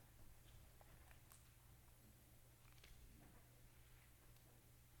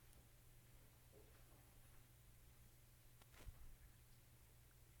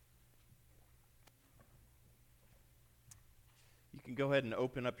You can go ahead and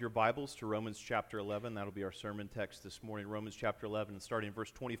open up your Bibles to Romans chapter 11. That'll be our sermon text this morning, Romans chapter 11, starting in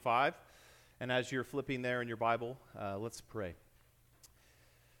verse 25. And as you're flipping there in your Bible, let's pray.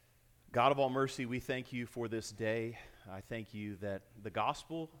 God of all mercy, we thank you for this day. I thank you that the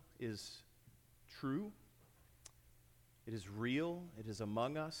gospel is true. It is real. It is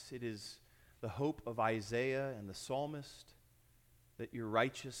among us. It is the hope of Isaiah and the psalmist, that your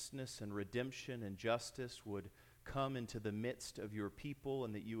righteousness and redemption and justice would come into the midst of your people,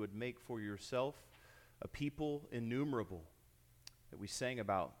 and that you would make for yourself a people innumerable that we sang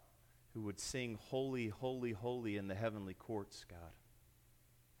about, who would sing holy, holy, holy in the heavenly courts, God.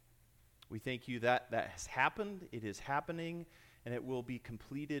 We thank you that has happened, it is happening, and it will be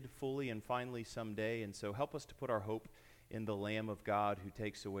completed fully and finally someday. And so help us to put our hope in the Lamb of God who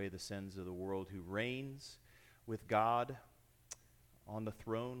takes away the sins of the world, who reigns with God on the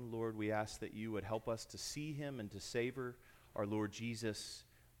throne. Lord, we ask that you would help us to see him and to savor our Lord Jesus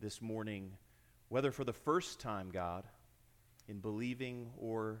this morning, whether for the first time, God, in believing,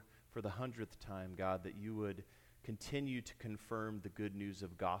 or for the 100th time, God, that you would continue to confirm the good news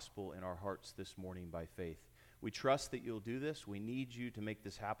of gospel in our hearts this morning by faith. We trust that you'll do this. We need you to make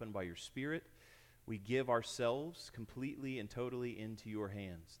this happen by your Spirit. We give ourselves completely and totally into your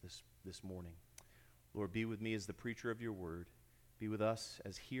hands this morning. Lord, be with me as the preacher of your word. Be with us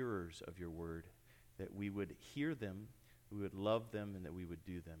as hearers of your word, that we would hear them, we would love them, and that we would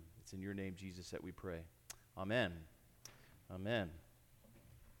do them. It's in your name, Jesus, that we pray. Amen. Amen.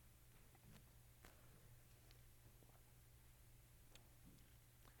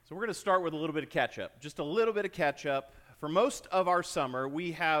 So we're going to start with a little bit of catch-up, just a little bit of catch-up. For most of our summer,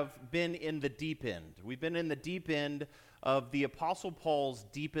 we have been in the deep end. We've been in the deep end of the Apostle Paul's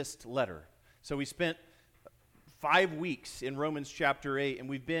deepest letter. So we spent 5 weeks in Romans chapter 8, and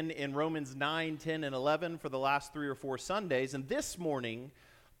we've been in Romans 9, 10, and 11 for the last 3 or 4 Sundays. And this morning,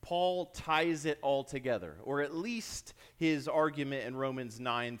 Paul ties it all together, or at least his argument in Romans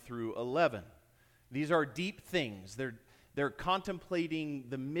 9 through 11. These are deep things. They're contemplating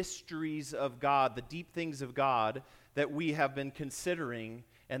the mysteries of God, the deep things of God that we have been considering,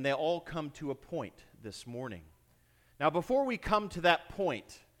 and they all come to a point this morning. Now, before we come to that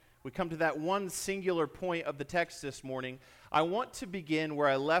point, we come to that one singular point of the text this morning, I want to begin where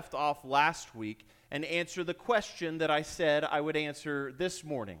I left off last week and answer the question that I said I would answer this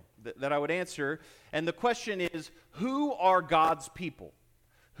morning, that I would answer. And the question is, who are God's people?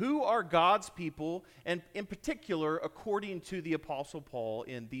 Who are God's people, and in particular, according to the Apostle Paul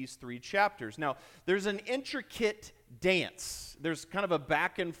in these 3 chapters? Now, there's an intricate dance. There's kind of a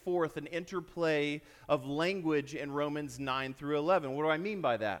back and forth, an interplay of language in Romans 9 through 11. What do I mean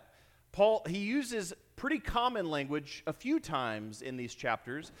by that? Paul, he uses pretty common language a few times in these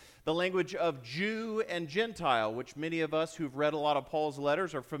chapters, the language of Jew and Gentile, which many of us who've read a lot of Paul's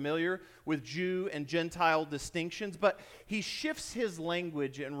letters are familiar with Jew and Gentile distinctions, but he shifts his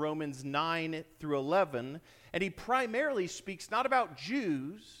language in Romans 9 through 11, and he primarily speaks not about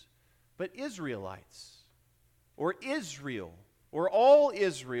Jews, but Israelites, or Israel, or all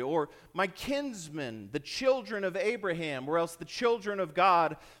Israel, or my kinsmen, the children of Abraham, or else the children of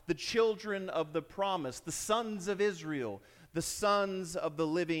God, the children of the promise, the sons of Israel, the sons of the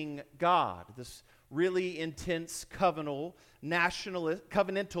living God. This really intense covenantal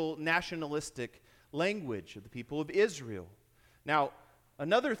nationalistic language of the people of Israel. Now,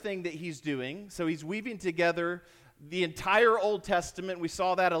 another thing that he's doing, so he's weaving together the entire Old Testament. We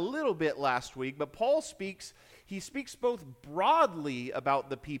saw that a little bit last week, but Paul speaks both broadly about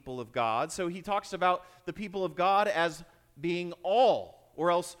the people of God. So he talks about the people of God as being all,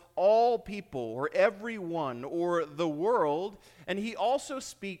 or else all people, or everyone, or the world. And he also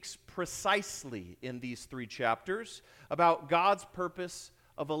speaks precisely in these 3 chapters about God's purpose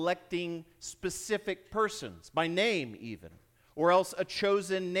of electing specific persons, by name even, or else a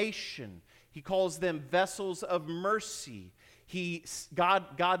chosen nation. He calls them vessels of mercy.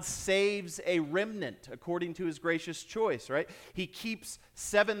 God saves a remnant according to his gracious choice, right? He keeps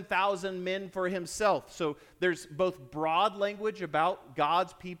 7,000 men for himself. So there's both broad language about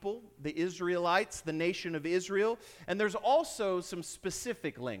God's people, the Israelites, the nation of Israel, and there's also some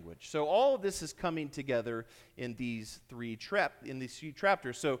specific language. So all of this is coming together in these 3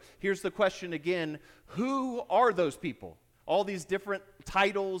 chapters. So here's the question again: who are those people? All these different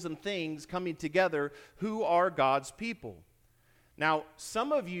titles and things coming together. Who are God's people? Now,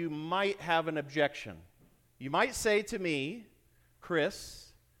 some of you might have an objection. You might say to me,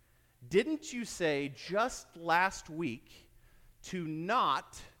 Chris, didn't you say just last week to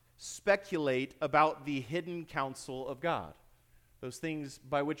not speculate about the hidden counsel of God? Those things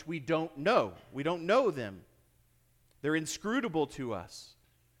by which we don't know. We don't know them. They're inscrutable to us.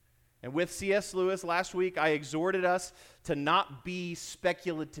 And with C.S. Lewis, last week, I exhorted us to not be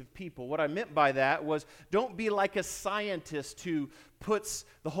speculative people. What I meant by that was, don't be like a scientist who puts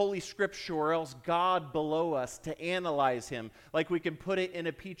the Holy Scripture or else God below us to analyze him, like we can put it in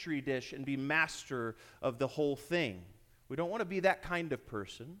a petri dish and be master of the whole thing. We don't want to be that kind of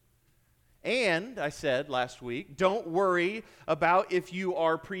person. And, I said last week, don't worry about if you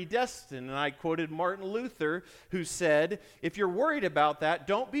are predestined. And I quoted Martin Luther, who said, if you're worried about that,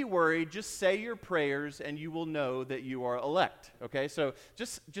 don't be worried. Just say your prayers and you will know that you are elect. Okay, so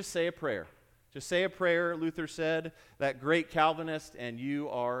just say a prayer. Just say a prayer, Luther said, that great Calvinist, and you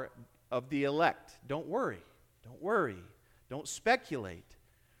are of the elect. Don't worry. Don't worry. Don't speculate.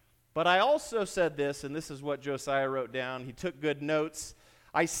 But I also said this, and this is what Josiah wrote down. He took good notes.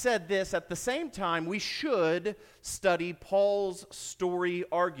 I said this, at the same time, we should study Paul's story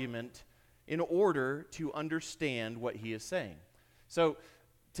argument in order to understand what he is saying. So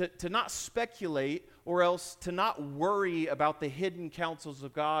to not speculate or else to not worry about the hidden counsels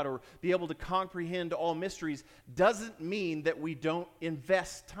of God or be able to comprehend all mysteries doesn't mean that we don't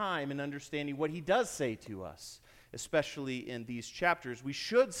invest time in understanding what he does say to us, especially in these chapters. We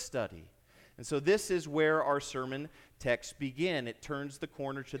should study. And so this is where our sermon text begin. It turns the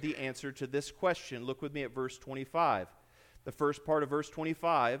corner to the answer to this question. Look with me at verse 25. The first part of verse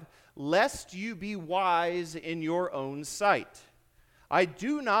 25, lest you be wise in your own sight. I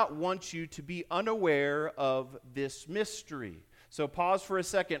do not want you to be unaware of this mystery. So pause for a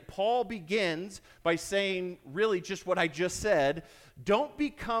second. Paul begins by saying really just what I just said. Don't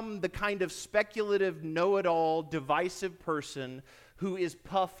become the kind of speculative, know-it-all, divisive person who is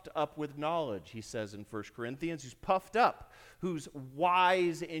puffed up with knowledge, he says in 1 Corinthians, who's puffed up, who's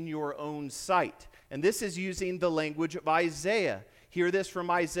wise in your own sight. And this is using the language of Isaiah. Hear this from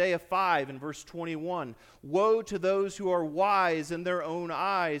Isaiah 5 and verse 21. Woe to those who are wise in their own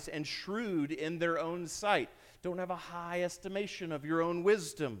eyes and shrewd in their own sight. Don't have a high estimation of your own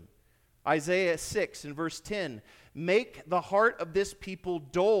wisdom. Isaiah 6 and verse 10. Make the heart of this people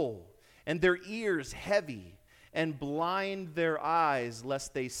dull and their ears heavy, and blind their eyes,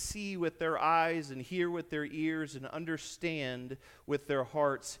 lest they see with their eyes and hear with their ears and understand with their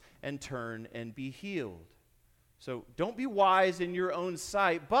hearts and turn and be healed. So don't be wise in your own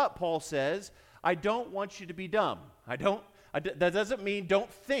sight, but Paul says, I don't want you to be dumb. That doesn't mean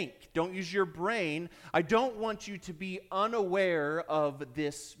don't think, don't use your brain. I don't want you to be unaware of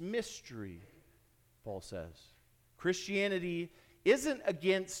this mystery, Paul says. Christianity isn't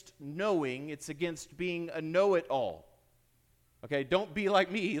against knowing, it's against being a know-it-all. Okay, don't be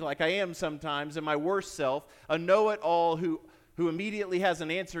like me, like I am sometimes in my worst self, a know-it-all who immediately has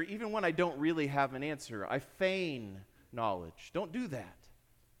an answer, even when I don't really have an answer. I feign knowledge. Don't do that.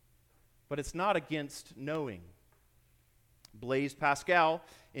 But it's not against knowing. Blaise Pascal,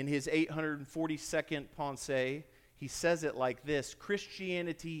 in his 842nd Pensée, he says it like this: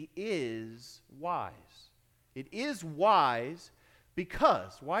 Christianity is wise. It is wise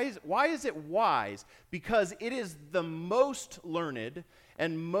because, why is it wise? Because it is the most learned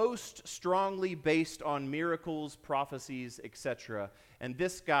and most strongly based on miracles, prophecies, etc. And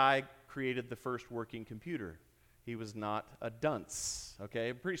this guy created the first working computer. He was not a dunce, okay?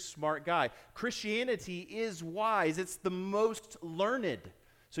 A pretty smart guy. Christianity is wise. It's the most learned.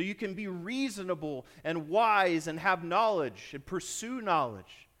 So you can be reasonable and wise and have knowledge and pursue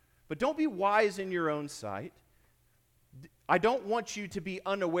knowledge. But don't be wise in your own sight. I don't want you to be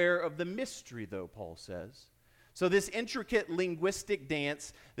unaware of the mystery, though, Paul says. So this intricate linguistic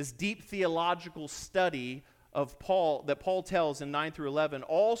dance, this deep theological study of Paul that Paul tells in 9 through 11,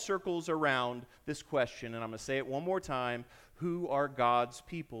 all circles around this question, and I'm going to say it one more time: who are God's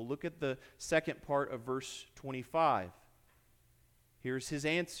people? Look at the second part of verse 25. Here's his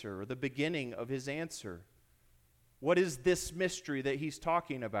answer, or the beginning of his answer. What is this mystery that he's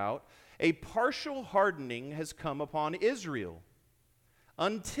talking about? A partial hardening has come upon Israel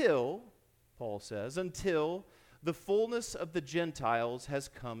until, Paul says, until the fullness of the Gentiles has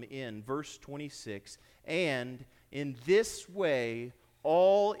come in. Verse 26, and in this way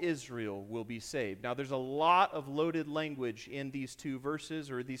all Israel will be saved. Now there's a lot of loaded language in these two verses,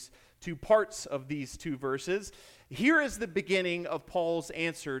 or these two parts of these two verses. Here is the beginning of Paul's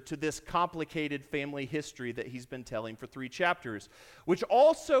answer to this complicated family history that he's been telling for 3 chapters, which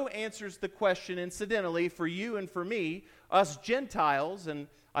also answers the question, incidentally, for you and for me, us Gentiles, and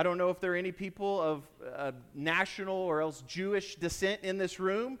I don't know if there are any people of national or else Jewish descent in this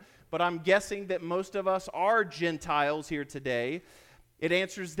room, but I'm guessing that most of us are Gentiles here today. It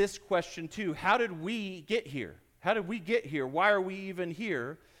answers this question too: how did we get here? How did we get here? Why are we even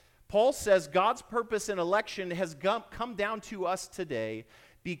here? Paul says God's purpose in election has come down to us today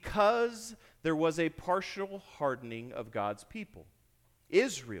because there was a partial hardening of God's people.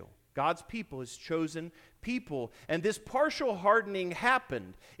 Israel, God's people, is chosen people. And this partial hardening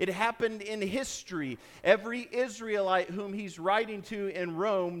happened. It happened in history. Every Israelite whom he's writing to in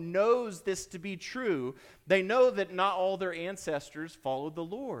Rome knows this to be true. They know that not all their ancestors followed the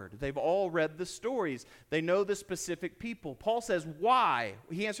Lord. They've all read the stories. They know the specific people. Paul says, why?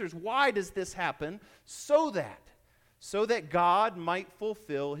 He answers, why does this happen? So that God might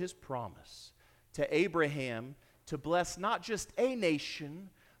fulfill his promise to Abraham to bless not just a nation,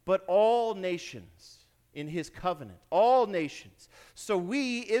 but all nations in his covenant, all nations. So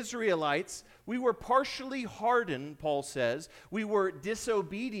we, Israelites, we were partially hardened, Paul says. We were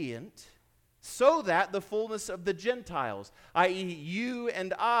disobedient so that the fullness of the Gentiles, i.e. you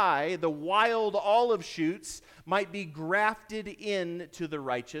and I, the wild olive shoots, might be grafted into the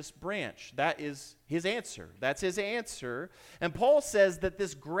righteous branch. That is his answer. That's his answer. And Paul says that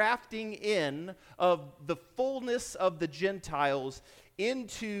this grafting in of the fullness of the Gentiles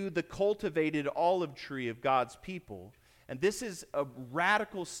into the cultivated olive tree of God's people, and this is a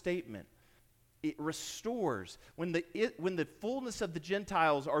radical statement. It restores. When the fullness of the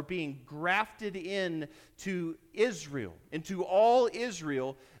Gentiles are being grafted in to Israel, into all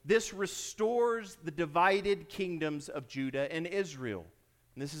Israel, this restores the divided kingdoms of Judah and Israel.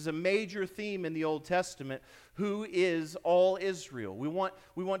 And this is a major theme in the Old Testament. Who is all Israel? We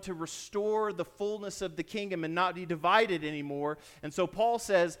want to restore the fullness of the kingdom and not be divided anymore. And so Paul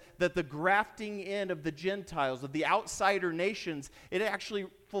says that the grafting in of the Gentiles, of the outsider nations, it actually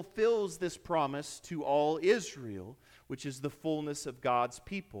fulfills this promise to all Israel, which is the fullness of God's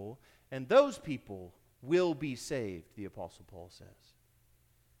people. And those people will be saved, the Apostle Paul says.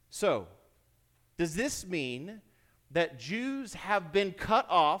 So, does this mean that Jews have been cut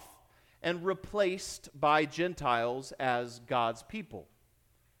off and replaced by Gentiles as God's people?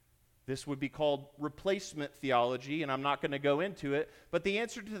 This would be called replacement theology, and I'm not going to go into it, but the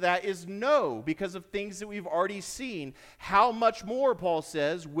answer to that is no, because of things that we've already seen. How much more, Paul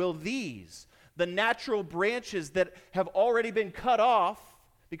says, will these, the natural branches that have already been cut off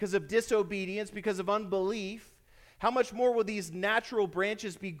because of disobedience, because of unbelief, how much more will these natural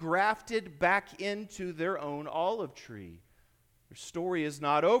branches be grafted back into their own olive tree? Their story is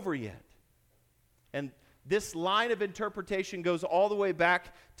not over yet. And this line of interpretation goes all the way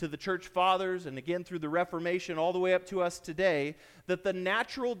back to the church fathers and again through the Reformation, all the way up to us today, that the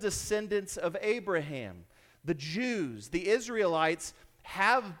natural descendants of Abraham, the Jews, the Israelites,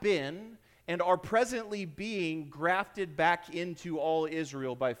 have been and are presently being grafted back into all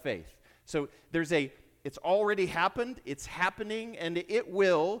Israel by faith. So it's already happened, it's happening, and it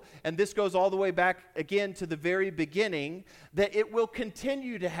will, and this goes all the way back again to the very beginning, that it will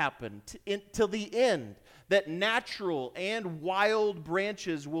continue to happen till the end, that natural and wild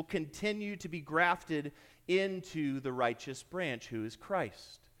branches will continue to be grafted into the righteous branch, who is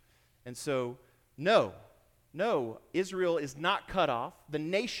Christ. And so, no, Israel is not cut off. The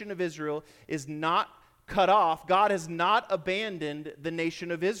nation of Israel is not cut off. God has not abandoned the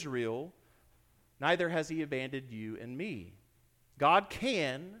nation of Israel. Neither has he abandoned you and me. God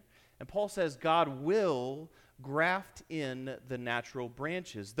can, and Paul says God will graft in the natural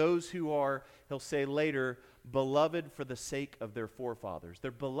branches. Those who are, he'll say later, beloved for the sake of their forefathers. They're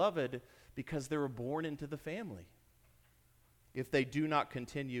beloved because they were born into the family. If they do not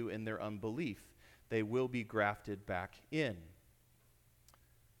continue in their unbelief, they will be grafted back in.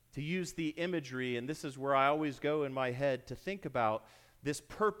 To use the imagery, and this is where I always go in my head to think about this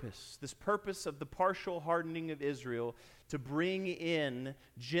purpose of the partial hardening of Israel to bring in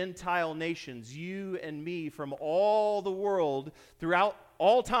Gentile nations, you and me, from all the world throughout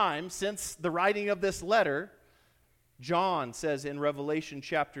all time since the writing of this letter. John says in Revelation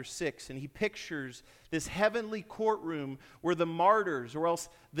chapter 6, and he pictures this heavenly courtroom where the martyrs, or else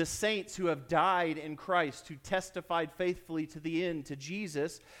the saints who have died in Christ, who testified faithfully to the end to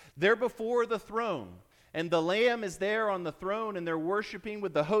Jesus, they're before the throne. And the Lamb is there on the throne, and they're worshiping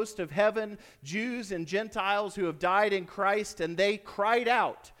with the host of heaven, Jews and Gentiles who have died in Christ, and they cried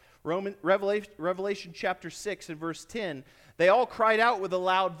out. Revelation chapter 6 and verse 10, they all cried out with a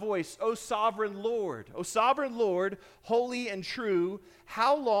loud voice, O sovereign Lord, holy and true,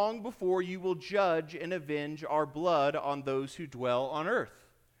 how long before you will judge and avenge our blood on those who dwell on earth?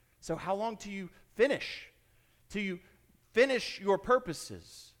 So how long till you finish? Till you finish your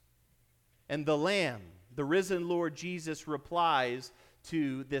purposes? And the Lamb, the risen Lord Jesus, replies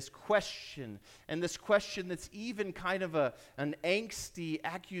to this question, and this question that's even kind of an angsty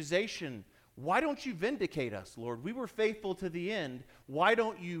accusation. Why don't you vindicate us, Lord? We were faithful to the end. Why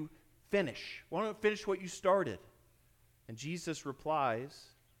don't you Finish. Why don't you finish what you started? And Jesus replies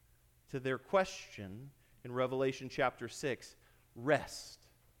to their question in Revelation chapter 6, rest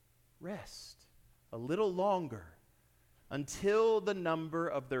a little longer until the number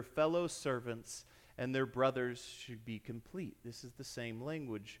of their fellow servants and their brothers should be complete. This is the same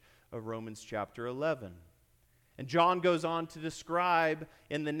language of Romans chapter 11. And John goes on to describe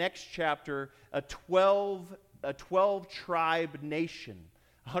in the next chapter a 12-tribe nation,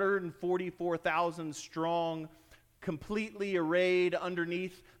 144,000 strong, completely arrayed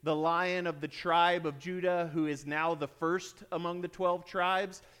underneath the Lion of the tribe of Judah, who is now the first among the 12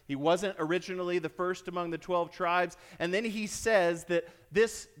 tribes. He wasn't originally the first among the 12 tribes. And then he says that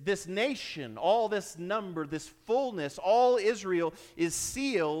this nation, all this number, this fullness, all Israel is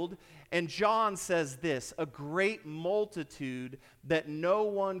sealed. And John says this, a great multitude that no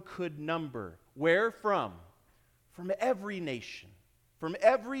one could number. Where from? From every nation. From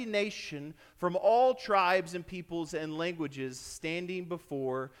every nation, from all tribes and peoples and languages, standing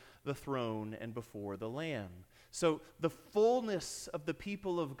before the throne and before the Lamb. So the fullness of the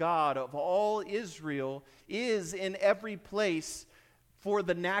people of God, of all Israel, is in every place for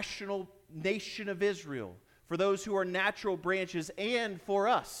the national nation of Israel, for those who are natural branches, and for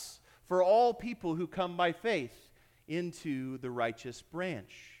us, for all people who come by faith into the righteous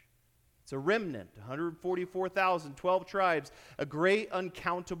branch. It's a remnant, 144,000, 12 tribes, a great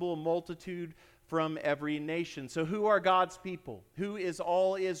uncountable multitude from every nation. So who are God's people? Who is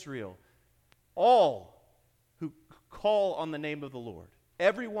all Israel? All who call on the name of the Lord.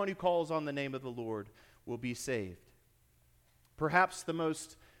 Everyone who calls on the name of the Lord will be saved. Perhaps the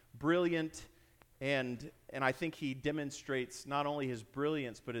most brilliant, and I think he demonstrates not only his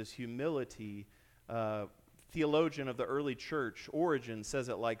brilliance but his humility, theologian of the early church, Origen, says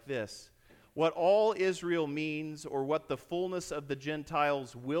it like this: what all Israel means, or what the fullness of the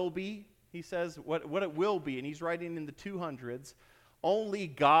Gentiles will be, he says, what it will be, and he's writing in the 200s, only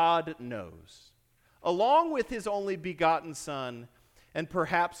God knows, along with his only begotten Son, and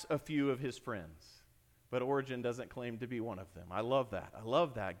perhaps a few of his friends. But Origen doesn't claim to be one of them. I love that. I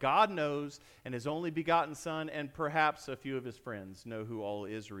love that. God knows, and his only begotten Son, and perhaps a few of his friends know who all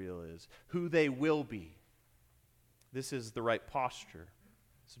Israel is, who they will be. This is the right posture.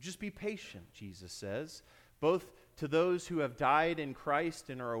 So just be patient, Jesus says, both to those who have died in Christ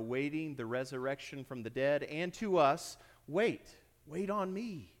and are awaiting the resurrection from the dead, and to us, wait on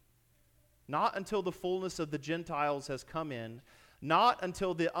me. Not until the fullness of the Gentiles has come in, not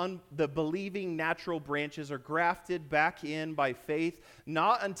until the believing natural branches are grafted back in by faith,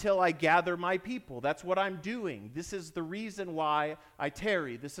 not until I gather my people. That's what I'm doing. This is the reason why I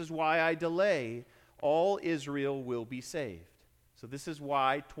tarry. This is why I delay. All Israel will be saved. So this is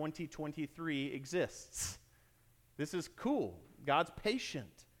why 2023 exists. This is cool. God's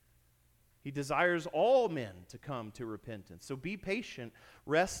patient. He desires all men to come to repentance. So be patient.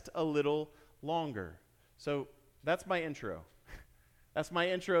 Rest a little longer. So that's my intro. That's my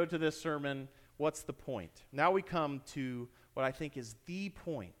intro to this sermon. What's the point? Now we come to what I think is the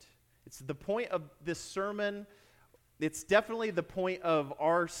point. It's the point of this sermon. It's definitely the point of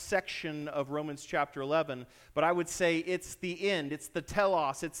our section of Romans chapter 11, but I would say it's the end, it's the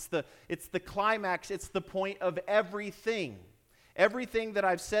telos, it's the climax, it's the point of everything. Everything that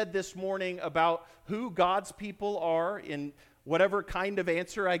I've said this morning about who God's people are, in whatever kind of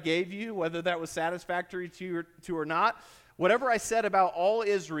answer I gave you, whether that was satisfactory to you or not, whatever I said about all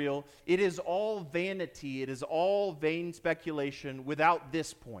Israel, it is all vanity, it is all vain speculation without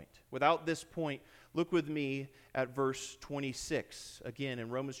this point. Without this point, look with me at verse 26, again in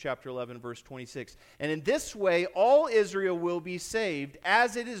Romans chapter 11, verse 26. And in this way, all Israel will be saved,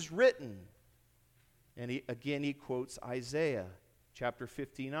 as it is written. And he quotes Isaiah chapter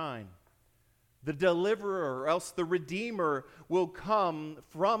 59. The deliverer, or else the Redeemer, will come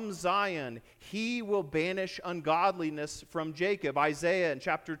from Zion. He will banish ungodliness from Jacob. Isaiah in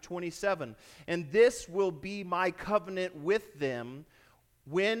chapter 27. And this will be my covenant with them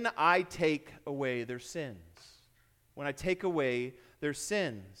when I take away their sins. When I take away their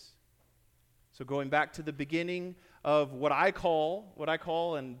sins. So going back to the beginning of what I call,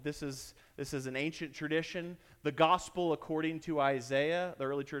 and this is an ancient tradition, the gospel according to Isaiah. The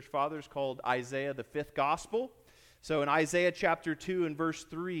early church fathers called Isaiah the fifth gospel. So in Isaiah chapter 2 and verse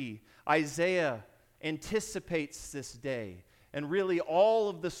 3, Isaiah anticipates this day. And really all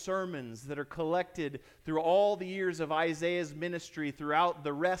of the sermons that are collected through all the years of Isaiah's ministry throughout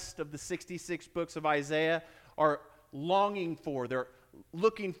the rest of the 66 books of Isaiah are longing for, they're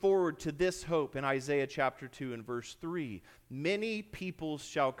looking forward to this hope in Isaiah chapter 2 and verse 3. Many peoples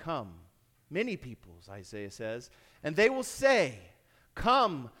shall come. Many peoples, Isaiah says, and they will say,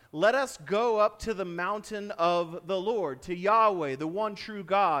 Come, let us go up to the mountain of the Lord, to Yahweh, the one true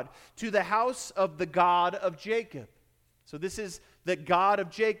God, to the house of the God of Jacob. So this is the God of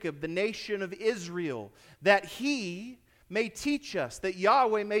Jacob, the nation of Israel, that he may teach us, that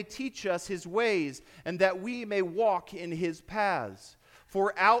Yahweh may teach us his ways, and that we may walk in his paths.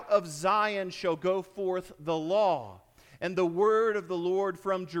 For out of Zion shall go forth the law, and the word of the Lord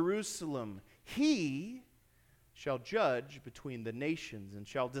from Jerusalem. He shall judge between the nations, and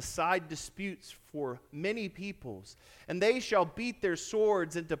shall decide disputes for many peoples. And they shall beat their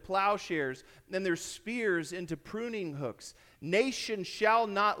swords into plowshares, and their spears into pruning hooks. Nation shall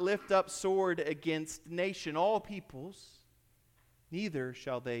not lift up sword against nation. All peoples, neither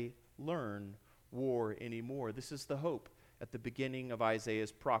shall they learn war anymore. This is the hope at the beginning of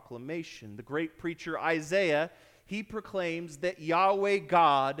Isaiah's proclamation. The great preacher Isaiah, he proclaims that Yahweh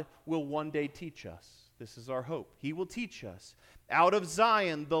God will one day teach us. This is our hope. He will teach us. Out of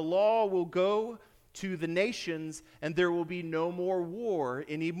Zion, the law will go to the nations, and there will be no more war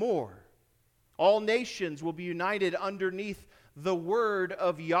anymore. All nations will be united underneath the word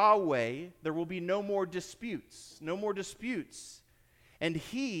of Yahweh. There will be no more disputes. No more disputes. And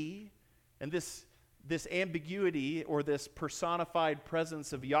this ambiguity, or this personified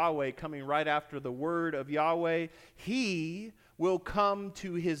presence of Yahweh coming right after the word of Yahweh, he will come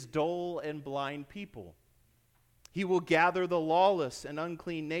to his dull and blind people. He will gather the lawless and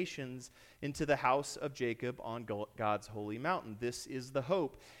unclean nations into the house of Jacob on God's holy mountain. This is the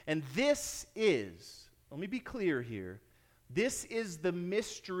hope. And this is, let me be clear here, this is the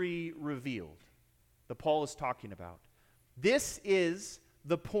mystery revealed that Paul is talking about. This is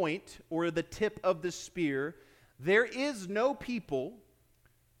the point, or the tip of the spear. There is no people,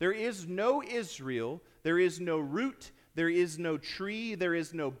 there is no Israel, there is no root, there is no tree, there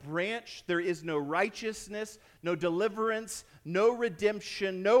is no branch, there is no righteousness, no deliverance, no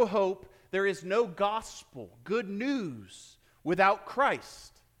redemption, no hope. There is no gospel, good news, without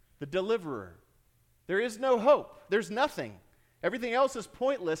Christ, the deliverer. There is no hope. There's nothing. Everything else is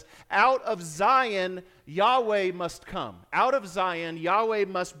pointless. Out of Zion, Yahweh must come. Out of Zion, Yahweh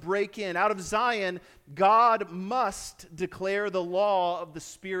must break in. Out of Zion, God must declare the law of the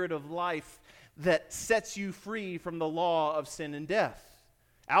Spirit of life that sets you free from the law of sin and death.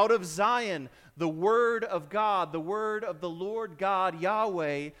 Out of Zion, the word of God, the word of the Lord God,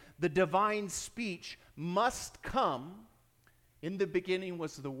 Yahweh, the divine speech must come. In the beginning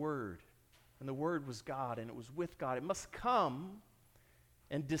was the Word, and the Word was God, and it was with God. It must come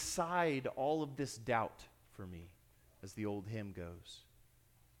and decide all of this doubt for me, as the old hymn goes.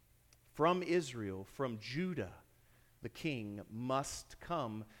 From Israel, from Judah, the King must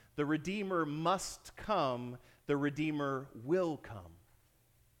come. The Redeemer must come. The Redeemer will come,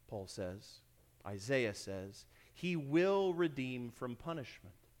 Paul says. Isaiah says, he will redeem from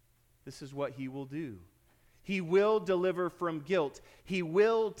punishment. This is what he will do. He will deliver from guilt. He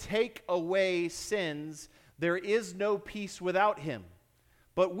will take away sins. There is no peace without him.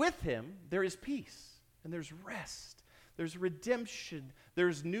 But with him, there is peace, and there's rest. There's redemption.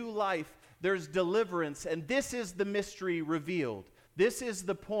 There's new life. There's deliverance. And this is the mystery revealed. This is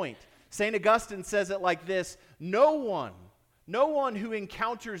the point. St. Augustine says it like this: no one who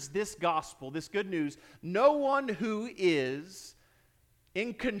encounters this gospel, this good news, no one who is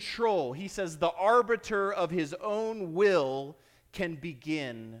in control, he says, the arbiter of his own will, can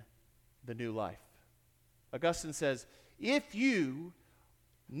begin the new life. Augustine says, if you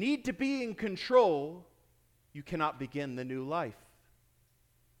need to be in control, you cannot begin the new life.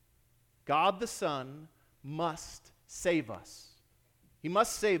 God the Son must save us. He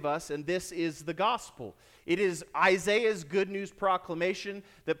must save us, and this is the gospel. It is Isaiah's good news proclamation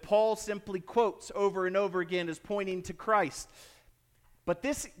that Paul simply quotes over and over again as pointing to Christ. But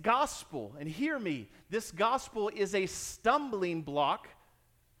this gospel, and hear me, this gospel is a stumbling block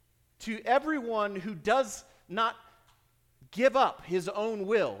to everyone who does not give up his own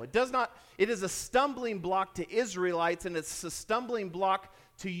will. It is a stumbling block to Israelites, and it's a stumbling block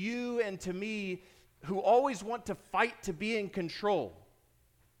to you and to me who always want to fight to be in control.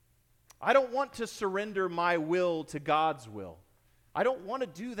 I don't want to surrender my will to God's will. I don't want to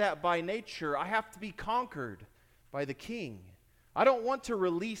do that by nature. I have to be conquered by the King. I don't want to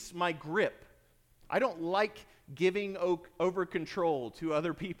release my grip. I don't like giving over control to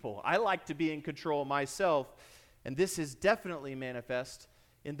other people. I like to be in control myself. And this is definitely manifest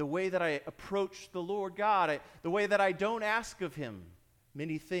in the way that I approach the Lord God, the way that I don't ask of him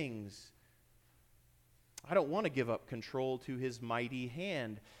many things. I don't want to give up control to his mighty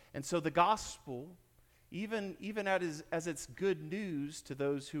hand. And so the gospel even as it's good news to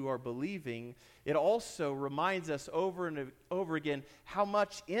those who are believing, it also reminds us over and over again how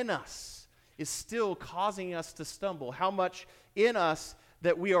much in us is still causing us to stumble, how much in us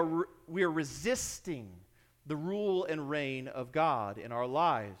that we are resisting the rule and reign of God in our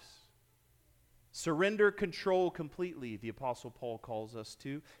lives. Surrender control completely, the Apostle Paul calls us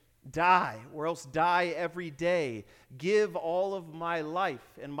to. Die, or else die every day. Give all of my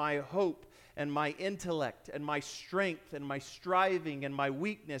life and my hope and my intellect and my strength and my striving and my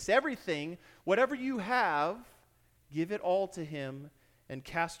weakness, everything, whatever you have, give it all to him and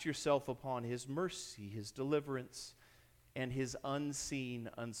cast yourself upon his mercy, his deliverance, and his unseen,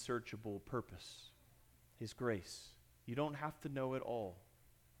 unsearchable purpose, his grace. You don't have to know it all.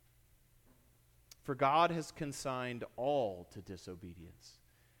 For God has consigned all to disobedience.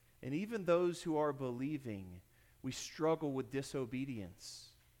 And even those who are believing, we struggle with disobedience.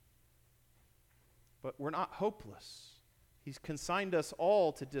 But we're not hopeless. He's consigned us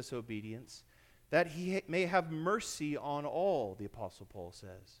all to disobedience, that he may have mercy on all, the Apostle Paul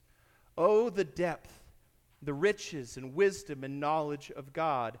says. Oh, the depth, the riches and wisdom and knowledge of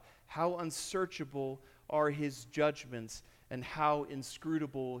God. How unsearchable are his judgments and how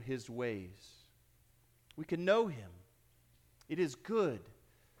inscrutable his ways. We can know him. It is good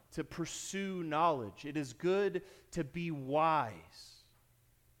to pursue knowledge. It is good to be wise.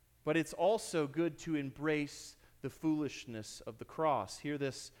 But it's also good to embrace the foolishness of the cross. Hear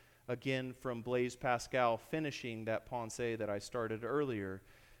this again from Blaise Pascal, finishing that pensée that I started earlier.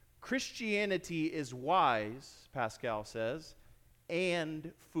 Christianity is wise, Pascal says,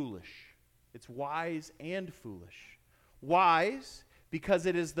 and foolish. It's wise and foolish. Wise because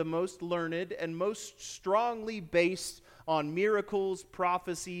it is the most learned and most strongly based on miracles,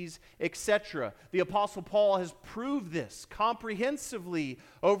 prophecies, etc. The Apostle Paul has proved this comprehensively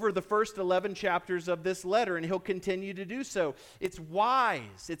over the first 11 chapters of this letter, and he'll continue to do so. It's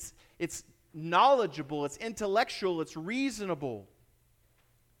wise, it's knowledgeable, it's intellectual, it's reasonable.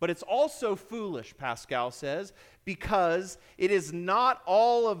 But it's also foolish, Pascal says, because it is not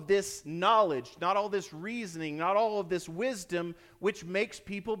all of this knowledge, not all this reasoning, not all of this wisdom which makes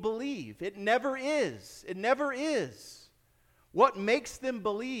people believe. It never is. It never is. What makes them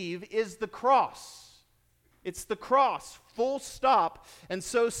believe is the cross. It's the cross, full stop. And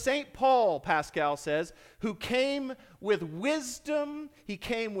so St. Paul, Pascal says, who came with wisdom, he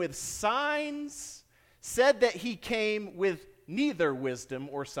came with signs, said that he came with neither wisdom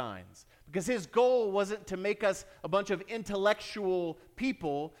or signs. Because his goal wasn't to make us a bunch of intellectual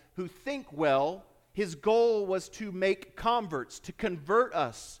people who think well. His goal was to make converts, to convert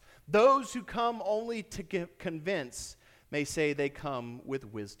us. Those who come only to convince may say they come with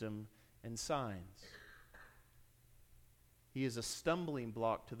wisdom and signs. He is a stumbling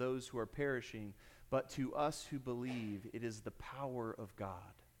block to those who are perishing, but to us who believe, it is the power of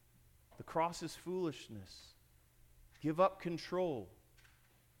God. The cross is foolishness. Give up control.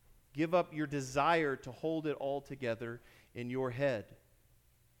 Give up your desire to hold it all together in your head.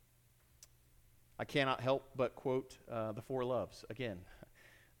 I cannot help but quote The Four Loves again.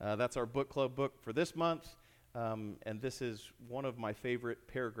 That's our book club book for this month, and this is one of my favorite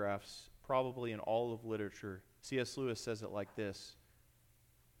paragraphs probably in all of literature. C.S. Lewis says it like this: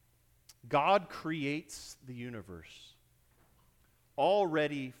 God creates the universe,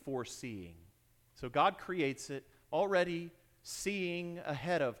 already foreseeing. So God creates it, already seeing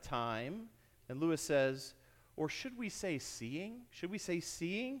ahead of time. And Lewis says, or should we say seeing? Should we say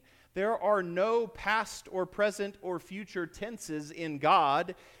seeing? There are no past or present or future tenses in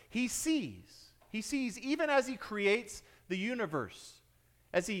God. He sees. He sees even as he creates the universe.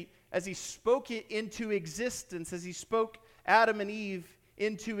 As he spoke it into existence, as he spoke Adam and Eve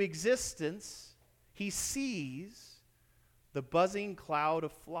into existence, he sees the buzzing cloud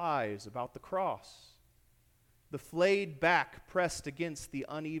of flies about the cross, the flayed back pressed against the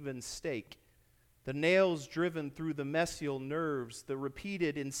uneven stake, the nails driven through the mesial nerves, the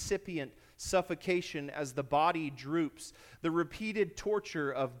repeated incipient suffocation as the body droops, the repeated torture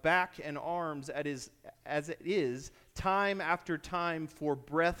of back and arms as it is, time after time for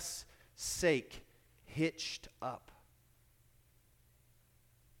breath's sake, hitched up.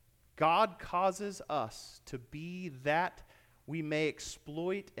 God causes us to be that we may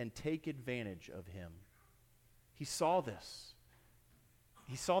exploit and take advantage of him. He saw this.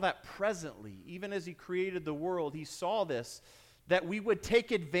 He saw that presently. Even as he created the world, he saw this, that we would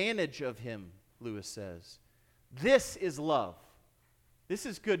take advantage of him, Lewis says. This is love. This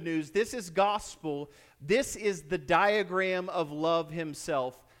is good news. This is gospel. This is the diagram of love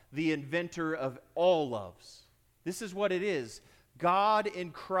himself, the inventor of all loves. This is what it is. God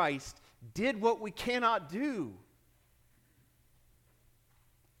in Christ did what we cannot do.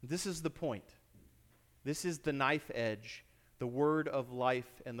 This is the point. This is the knife edge, the word of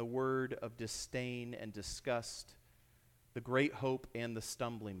life and the word of disdain and disgust, the great hope and the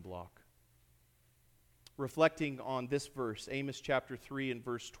stumbling block. Reflecting on this verse, Amos chapter 3 and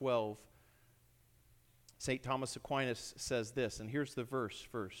verse 12, St. Thomas Aquinas says this, and here's the verse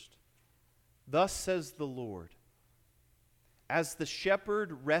first. Thus says the Lord, as the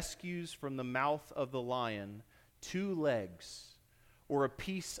shepherd rescues from the mouth of the lion 2 legs or a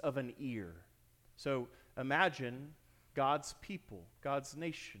piece of an ear. So imagine God's people, God's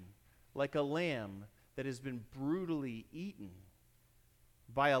nation, like a lamb that has been brutally eaten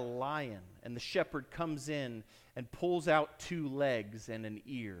by a lion, and the shepherd comes in and pulls out 2 legs and an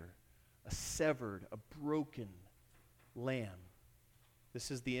ear, a severed, a broken lamb.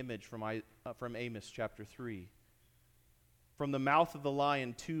 This is the image from Amos chapter 3. From the mouth of the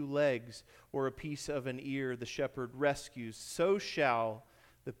lion 2 legs or a piece of an ear the shepherd rescues. So shall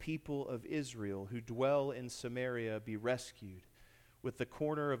the people of Israel who dwell in Samaria be rescued with the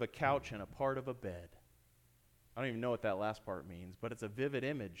corner of a couch and a part of a bed. I don't even know what that last part means, but it's a vivid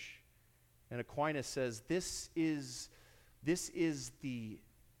image. And Aquinas says this is the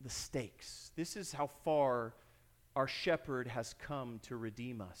stakes. This is how far our shepherd has come to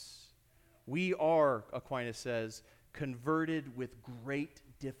redeem us. We are, Aquinas says, converted with great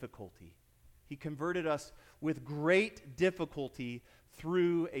difficulty. He converted us with great difficulty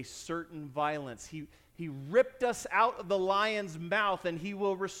through a certain violence. He ripped us out of the lion's mouth, and he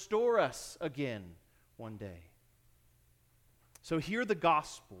will restore us again one day. So hear the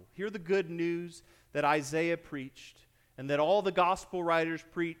gospel, hear the good news that Isaiah preached and that all the gospel writers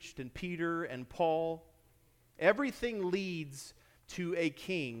preached, and Peter and Paul. Everything leads to a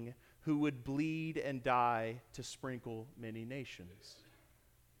king who would bleed and die to sprinkle many nations.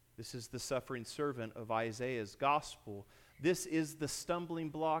 This is the suffering servant of Isaiah's gospel. This is the stumbling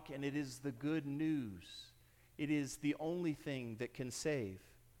block, and it is the good news. It is the only thing that can save.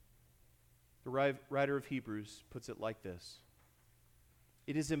 The writer of Hebrews puts it like this.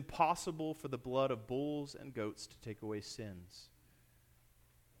 It is impossible for the blood of bulls and goats to take away sins.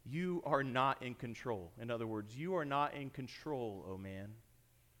 You are not in control. In other words, you are not in control, O man.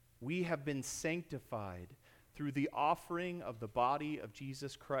 We have been sanctified through the offering of the body of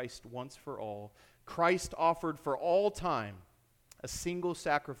Jesus Christ once for all. Christ offered for all time a single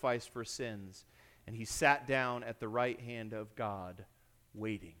sacrifice for sins, and he sat down at the right hand of God,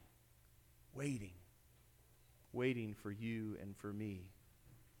 waiting for you and for me.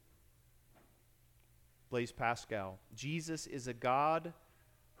 Blaise Pascal, Jesus is a God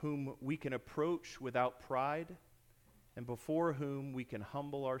whom we can approach without pride and before whom we can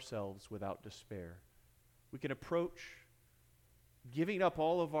humble ourselves without despair. We can approach giving up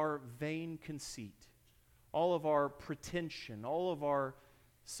all of our vain conceit, all of our pretension, all of our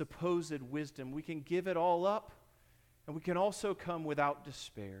supposed wisdom. We can give it all up, and we can also come without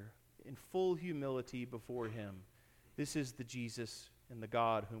despair, in full humility before him. This is the Jesus and the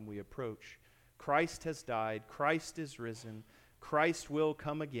God whom we approach. Christ has died, Christ is risen, Christ will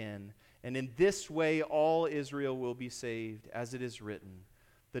come again, and in this way all Israel will be saved, as it is written.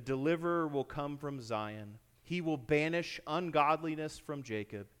 The deliverer will come from Zion. He will banish ungodliness from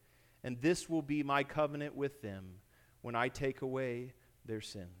Jacob, and this will be my covenant with them when I take away their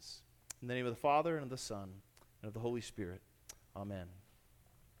sins. In the name of the Father, and of the Son, and of the Holy Spirit. Amen.